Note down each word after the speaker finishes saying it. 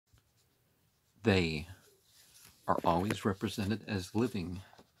They are always represented as living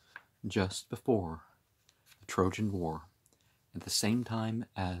just before the Trojan War, at the same time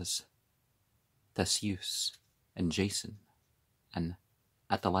as Theseus and Jason and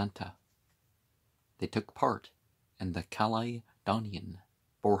Atalanta. They took part in the Caledonian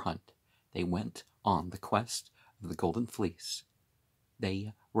boar hunt. They went on the quest of the Golden Fleece.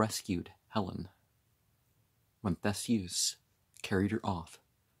 They rescued Helen when Theseus carried her off,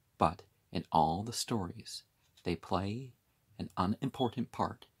 but in all the stories they play an unimportant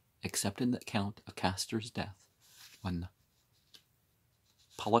part, except in the account of Castor's death, when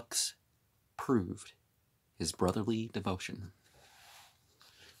Pollux proved his brotherly devotion.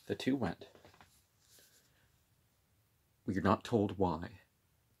 The two went, we are not told why,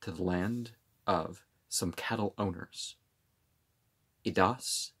 to the land of some cattle owners,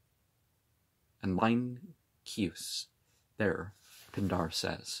 Idas and Lynceus. There, Pindar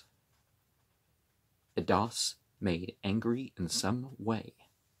says, Idas, made angry in some way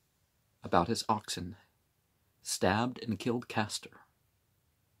about his oxen, stabbed and killed Castor.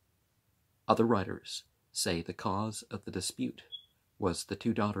 Other writers say the cause of the dispute was the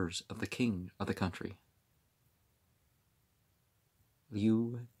two daughters of the king of the country,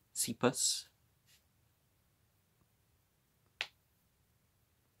 Leucippus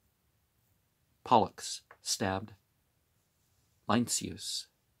Pollux stabbed Lynceus,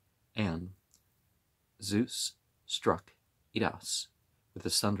 and Zeus struck Idas with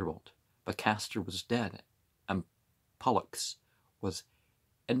his thunderbolt, but Castor was dead, and Pollux was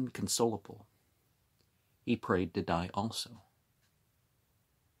inconsolable. He prayed to die also.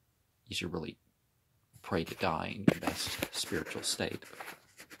 You should really pray to die in your best spiritual state.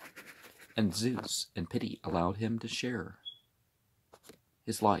 And Zeus, in pity, allowed him to share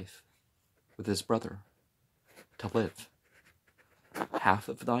his life with his brother, to live half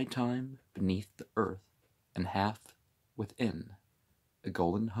of thy time beneath the earth and half within the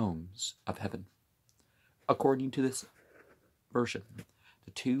golden homes of heaven. According to this version,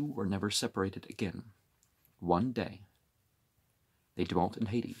 the two were never separated again. One day they dwelt in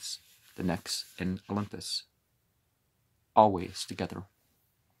Hades, the next in Olympus, always together.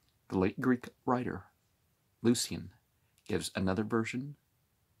 The late Greek writer Lucian gives another version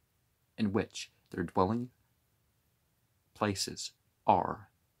in which their dwelling places are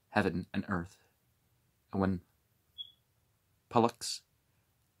heaven and earth, and when Pollux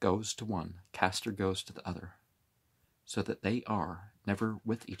goes to one, Castor goes to the other, so that they are never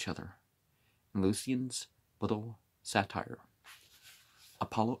with each other. In Lucian's little satire,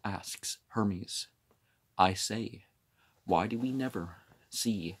 Apollo asks Hermes, I say, why do we never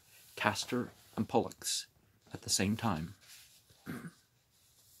see Castor and Pollux at the same time?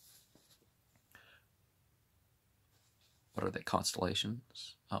 What are they,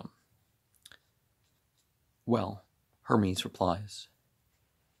 constellations? Well, Hermes replies,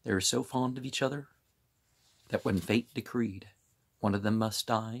 they are so fond of each other that when fate decreed one of them must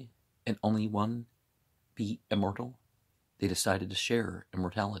die and only one be immortal, they decided to share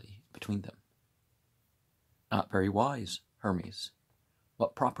immortality between them. Not very wise, Hermes.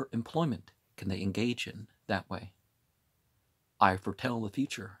 What proper employment can they engage in that way? I foretell the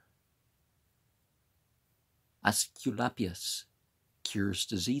future. Aesculapius cures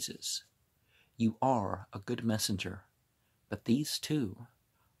diseases. You are a good messenger, but these two,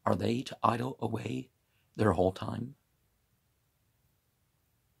 are they to idle away their whole time?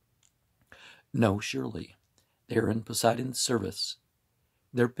 No, surely. They are in Poseidon's service.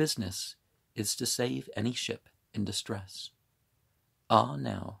 Their business is to save any ship in distress. Ah,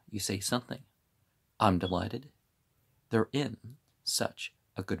 now you say something. I'm delighted. They're in such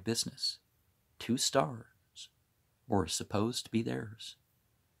a good business. 2 stars were supposed to be theirs.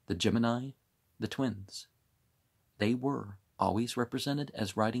 The Gemini, the twins. They were always represented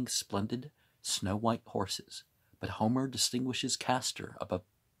as riding splendid snow-white horses, but Homer distinguishes Castor above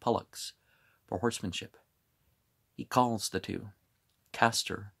Pollux for horsemanship. He calls the two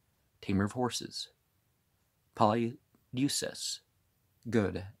Castor, tamer of horses, Polydeuces,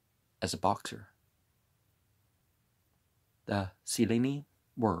 good as a boxer. The Seleni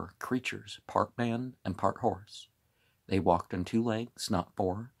were creatures part man and part horse. They walked on 2 legs, not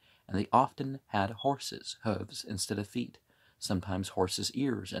 4, and they often had horses' hooves instead of feet, sometimes horses'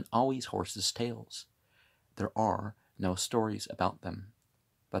 ears, and always horses' tails. There are no stories about them,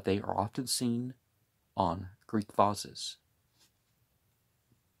 but they are often seen on Greek vases.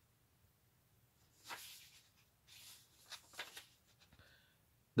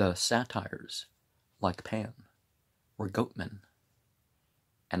 The satyrs, like Pan, were goatmen,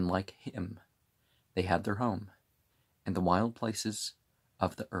 and like him, they had their home in the wild places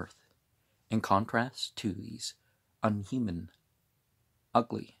of the earth. In contrast to these unhuman,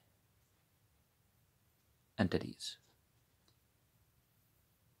 ugly entities,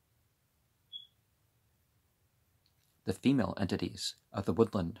 the female entities of the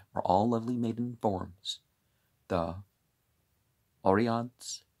woodland were all lovely maiden forms, the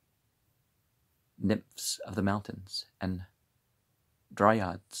Oreads, nymphs of the mountains, and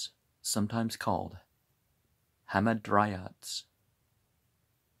dryads, sometimes called hamadryads,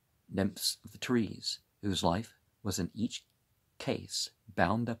 nymphs of the trees, whose life was in each case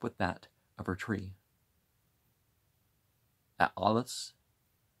bound up with that of her tree. Atlas,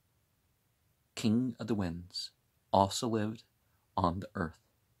 king of the winds, also lived on the earth.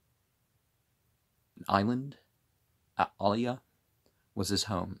 An island, Alia, was his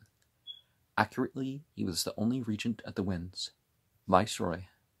home. Accurately, he was the only regent of the winds, viceroy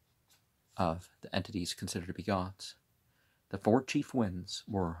of the entities considered to be gods. The four chief winds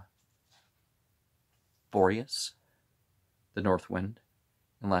were Boreas, the north wind,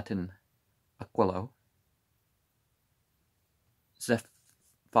 in Latin Aquilo;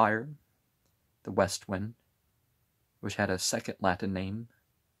 Zephyr, the west wind, which had a second Latin name,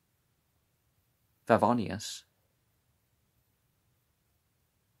 Favonius;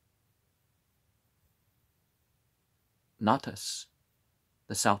 Natus,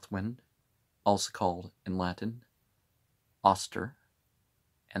 the south wind, also called in Latin Auster;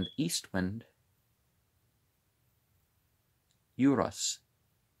 and the east wind, Eurus,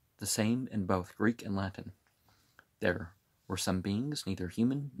 the same in both Greek and Latin. There were some beings, neither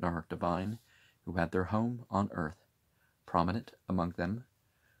human nor divine, who had their home on earth. Prominent among them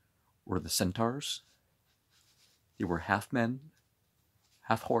were the centaurs. They were half men,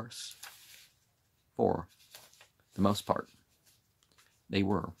 half horse. For the most part, they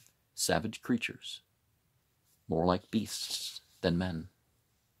were savage creatures, more like beasts than men.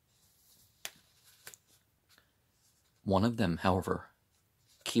 One of them, however,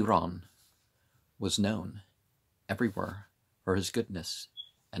 Chiron, was known everywhere for his goodness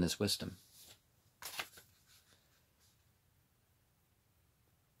and his wisdom.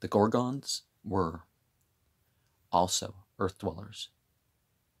 The Gorgons were also earth dwellers.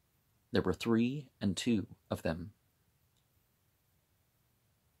 There were 3, and 2 of them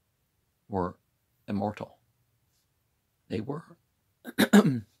were immortal. They were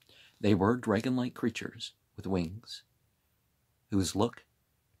they were dragon-like creatures with wings, whose look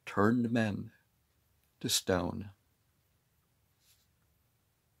turned men to stone.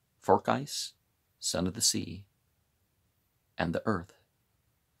 Phorcys, son of the sea, and the earth,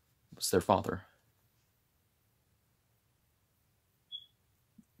 was their father.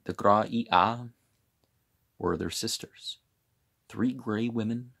 The Graia were their sisters, 3 gray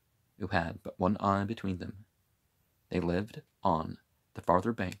women who had but one eye between them. They lived on the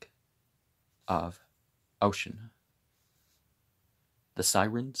farther bank of ocean. The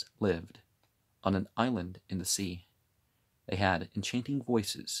Sirens lived on an island in the sea. They had enchanting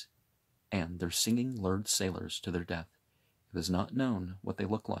voices, and their singing lured sailors to their death. It was not known what they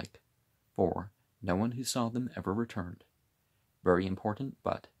looked like, for no one who saw them ever returned. Very important,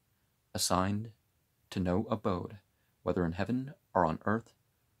 but assigned to no abode, whether in heaven or on earth,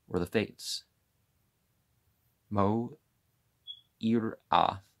 were the Fates. Moira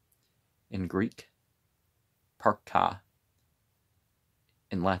in Greek, Parka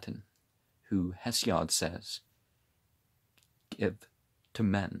in Latin, who Hesiod says give to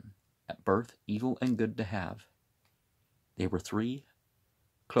men at birth evil and good to have. They were 3: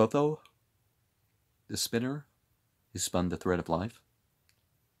 Clotho, the spinner, who spun the thread of life;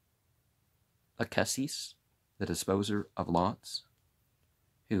 Lachesis, the disposer of lots,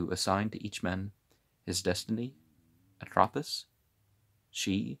 who assigned to each man his destiny; Atropos,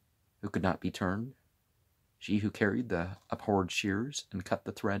 she who could not be turned, she who carried the abhorred shears and cut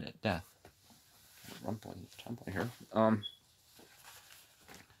the thread at death. Time point here.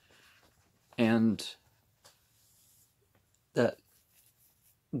 And that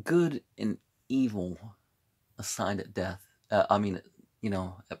good and evil assigned at death,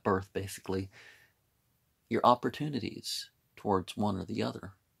 at birth, basically, your opportunities towards one or the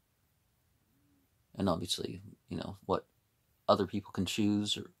other. And obviously, what other people can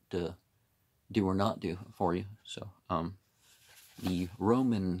choose or to do or not do for you. So, the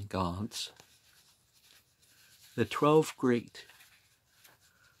Roman gods, the 12 great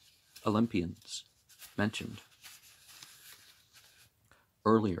Olympians mentioned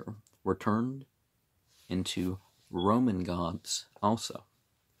earlier, were turned into Roman gods also.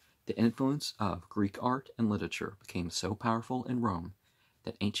 The influence of Greek art and literature became so powerful in Rome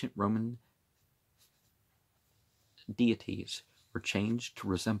that ancient Roman deities were changed to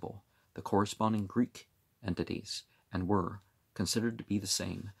resemble the corresponding Greek entities and were considered to be the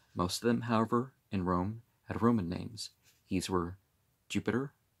same. Most of them, however, in Rome had Roman names. These were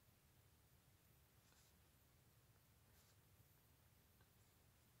Jupiter,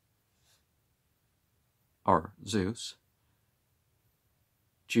 or Zeus,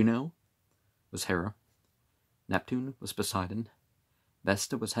 Juno was Hera, Neptune was Poseidon,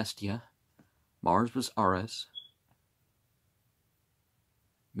 Vesta was Hestia, Mars was Ares,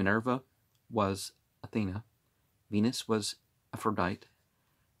 Minerva was Athena, Venus was Aphrodite,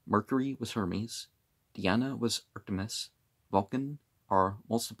 Mercury was Hermes, Diana was Artemis, Vulcan or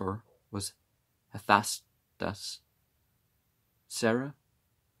Mulciber was Hephaestus, Sarah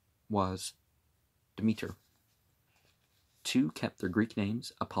was Demeter. Two kept their Greek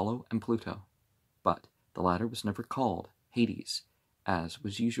names, Apollo and Pluto, but the latter was never called Hades, as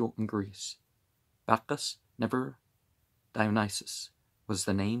was usual in Greece. Bacchus, never Dionysus, was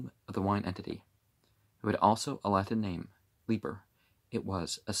the name of the wine entity, who had also a Latin name, Liber. It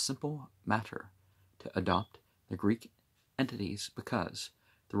was a simple matter to adopt the Greek entities because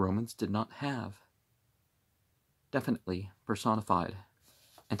the Romans did not have definitely personified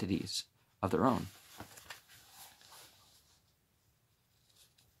entities of their own.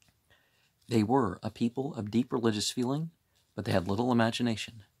 They were a people of deep religious feeling, but they had little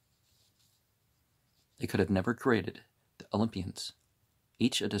imagination. They could have never created the Olympians,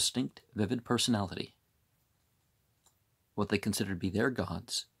 each a distinct, vivid personality. What they considered to be their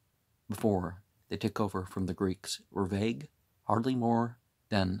gods before they took over from the Greeks were vague, hardly more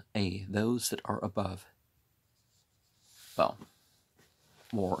than those that are above. Well,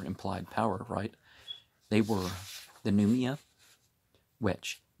 more implied power, right? They were the Numia,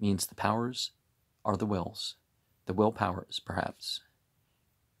 which means the powers are the wills, the will powers, perhaps.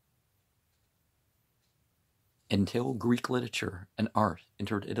 Until Greek literature and art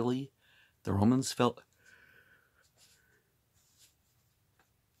entered Italy, the Romans felt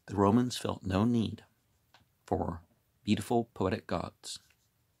no need for beautiful poetic gods.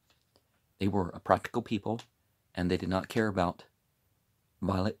 They were a practical people, and they did not care about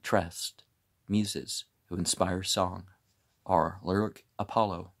violet-tressed muses who inspire song, or lyric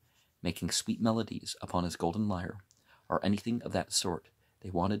Apollo making sweet melodies upon his golden lyre, or anything of that sort.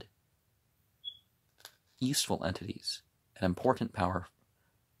 They wanted useful entities. An important power,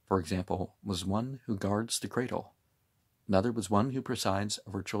 for example, was one who guards the cradle. Another was one who presides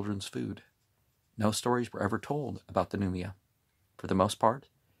over children's food. No stories were ever told about the Numia. For the most part,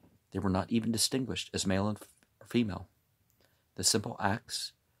 they were not even distinguished as male or female. The simple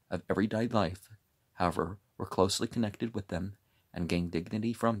acts of everyday life, however, were closely connected with them and gained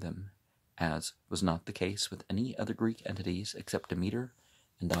dignity from them, as was not the case with any other Greek entities except Demeter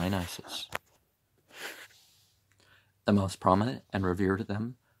and Dionysus. The most prominent and revered of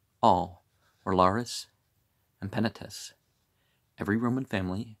them all were Lares and Penetes. Every Roman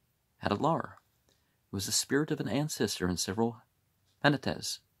family had a Lar, who was the spirit of an ancestor, and several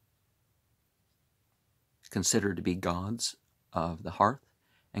Penetes, considered to be gods of the hearth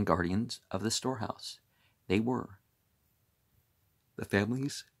and guardians of the storehouse. They were the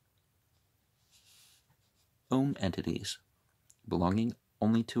family's own entities, belonging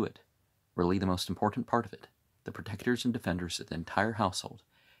only to it, really the most important part of it, the protectors and defenders of the entire household.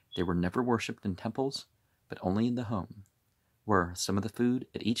 They were never worshipped in temples, but only in the home, where some of the food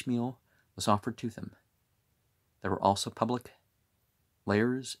at each meal was offered to them. There were also public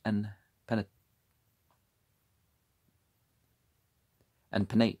layers and penates,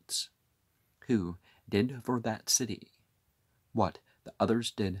 who did for that city what the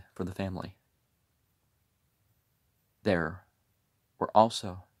others did for the family. There were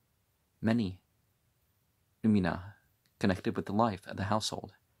also many numina connected with the life of the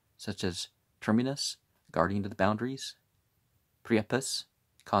household, such as Terminus, guardian of the boundaries, Priapus,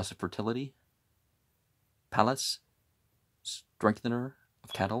 cause of fertility, Pallas, strengthener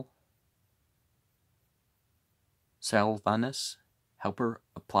of cattle, Salvanus, helper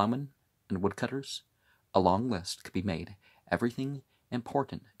of plowmen and woodcutters. A long list could be made. Everything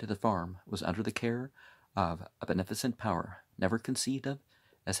important to the farm was under the care of a beneficent power, never conceived of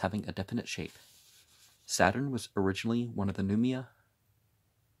as having a definite shape. Saturn was originally one of the Numia,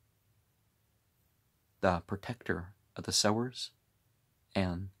 the protector of the sowers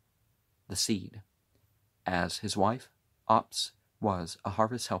and the seed, as his wife, Ops, was a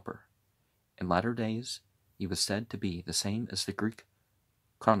harvest helper. In latter days, he was said to be the same as the Greek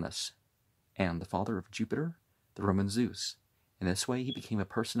Cronus, and the father of Jupiter, the Roman Zeus. In this way, he became a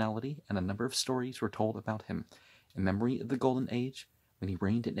personality, and a number of stories were told about him. In memory of the Golden Age, when he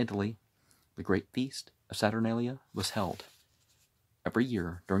reigned in Italy, the great feast of Saturnalia was held. every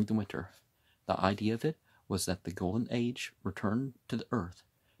year during the winter. The idea of it was that the Golden Age returned to the earth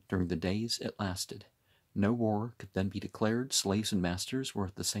during the days it lasted. No war could then be declared, slaves and masters were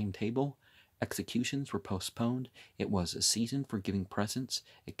at the same table, executions were postponed, it was a season for giving presents,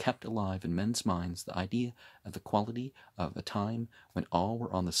 it kept alive in men's minds the idea of equality, of a time when all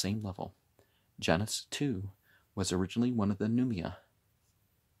were on the same level. Janus, too, was originally one of the Numia,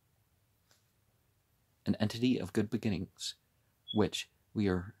 an entity of good beginnings, which we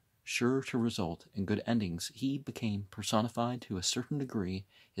are sure to result in good endings. He became personified to a certain degree.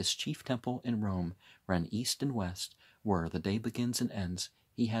 His chief temple in Rome ran east and west, where the day begins and ends.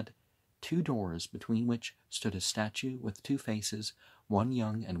 He had 2 doors, between which stood a statue with 2 faces, one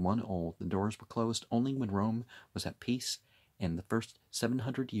young and one old. The doors were closed only when Rome was at peace. In the first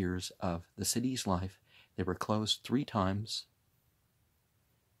 700 years of the city's life, they were closed 3 times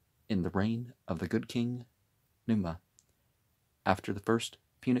in the reign of the good king Numa. After the First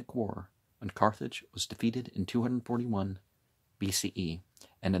Punic War, when Carthage was defeated in 241 BCE,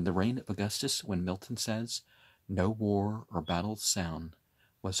 and in the reign of Augustus, when Milton says, "No war or battle's sound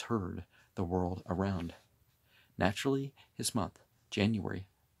was heard the world around." Naturally, his month, January,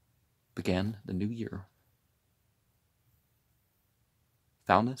 began the new year.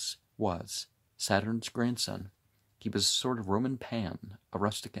 Faunus was Saturn's grandson. He was a sort of Roman Pan, a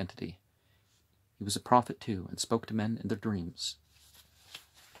rustic entity. He was a prophet too, and spoke to men in their dreams.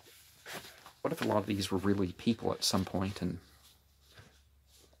 What if a lot of these were really people at some point, and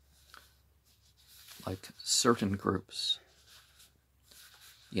like certain groups,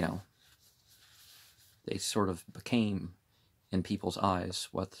 you know, they sort of became, in people's eyes,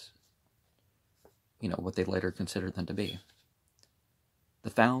 what they later considered them to be.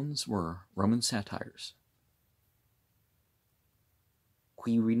 The Fauns were Roman satires.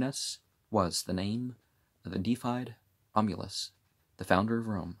 Quirinus was the name of the deified Romulus, the founder of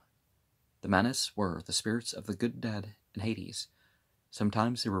Rome. The Manus were the spirits of the good dead in Hades.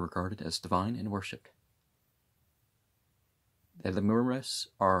 Sometimes they were regarded as divine and worshipped. The Lemures,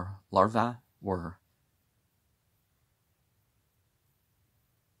 or larvae, were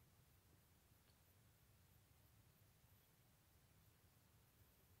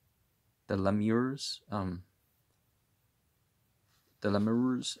the lemurs, I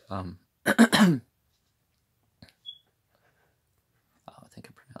think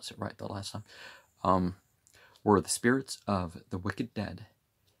I pronounced it right the last time, were the spirits of the wicked dead,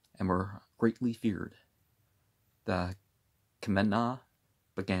 and were greatly feared. The Kamena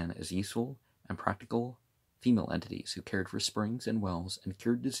began as useful and practical female entities who cared for springs and wells and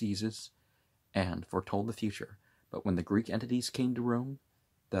cured diseases and foretold the future. But when the Greek entities came to Rome,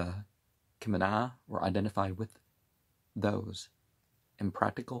 the Kamena were identified with those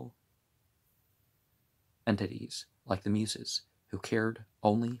impractical entities like the Muses, who cared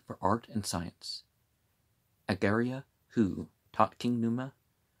only for art and science. Agaria, who taught King Numa,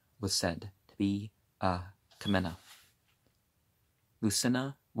 was said to be a Kamena.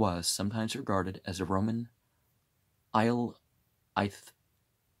 Lucina was sometimes regarded as a Roman Isle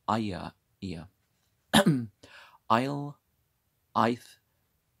Ia. Isle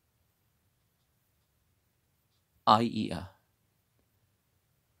Ia,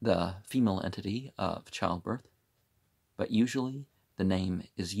 the female entity of childbirth, but usually the name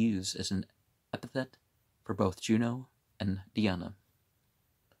is used as an epithet for both Juno and Diana.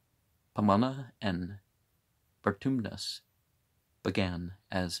 Pomona and Vertumnus began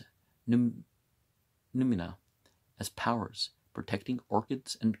as Numina, as powers protecting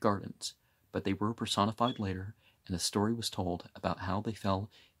orchids and gardens, but they were personified later, and a story was told about how they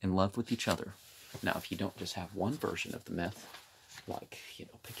fell in love with each other. Now, if you don't just have one version of the myth, like,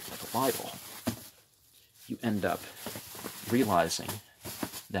 picking up a Bible, you end up realizing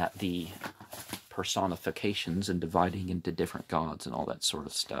that the personifications and dividing into different gods and all that sort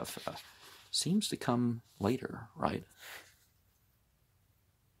of stuff seems to come later, right?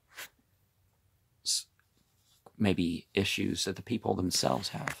 Maybe issues that the people themselves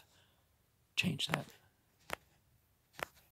have changed that.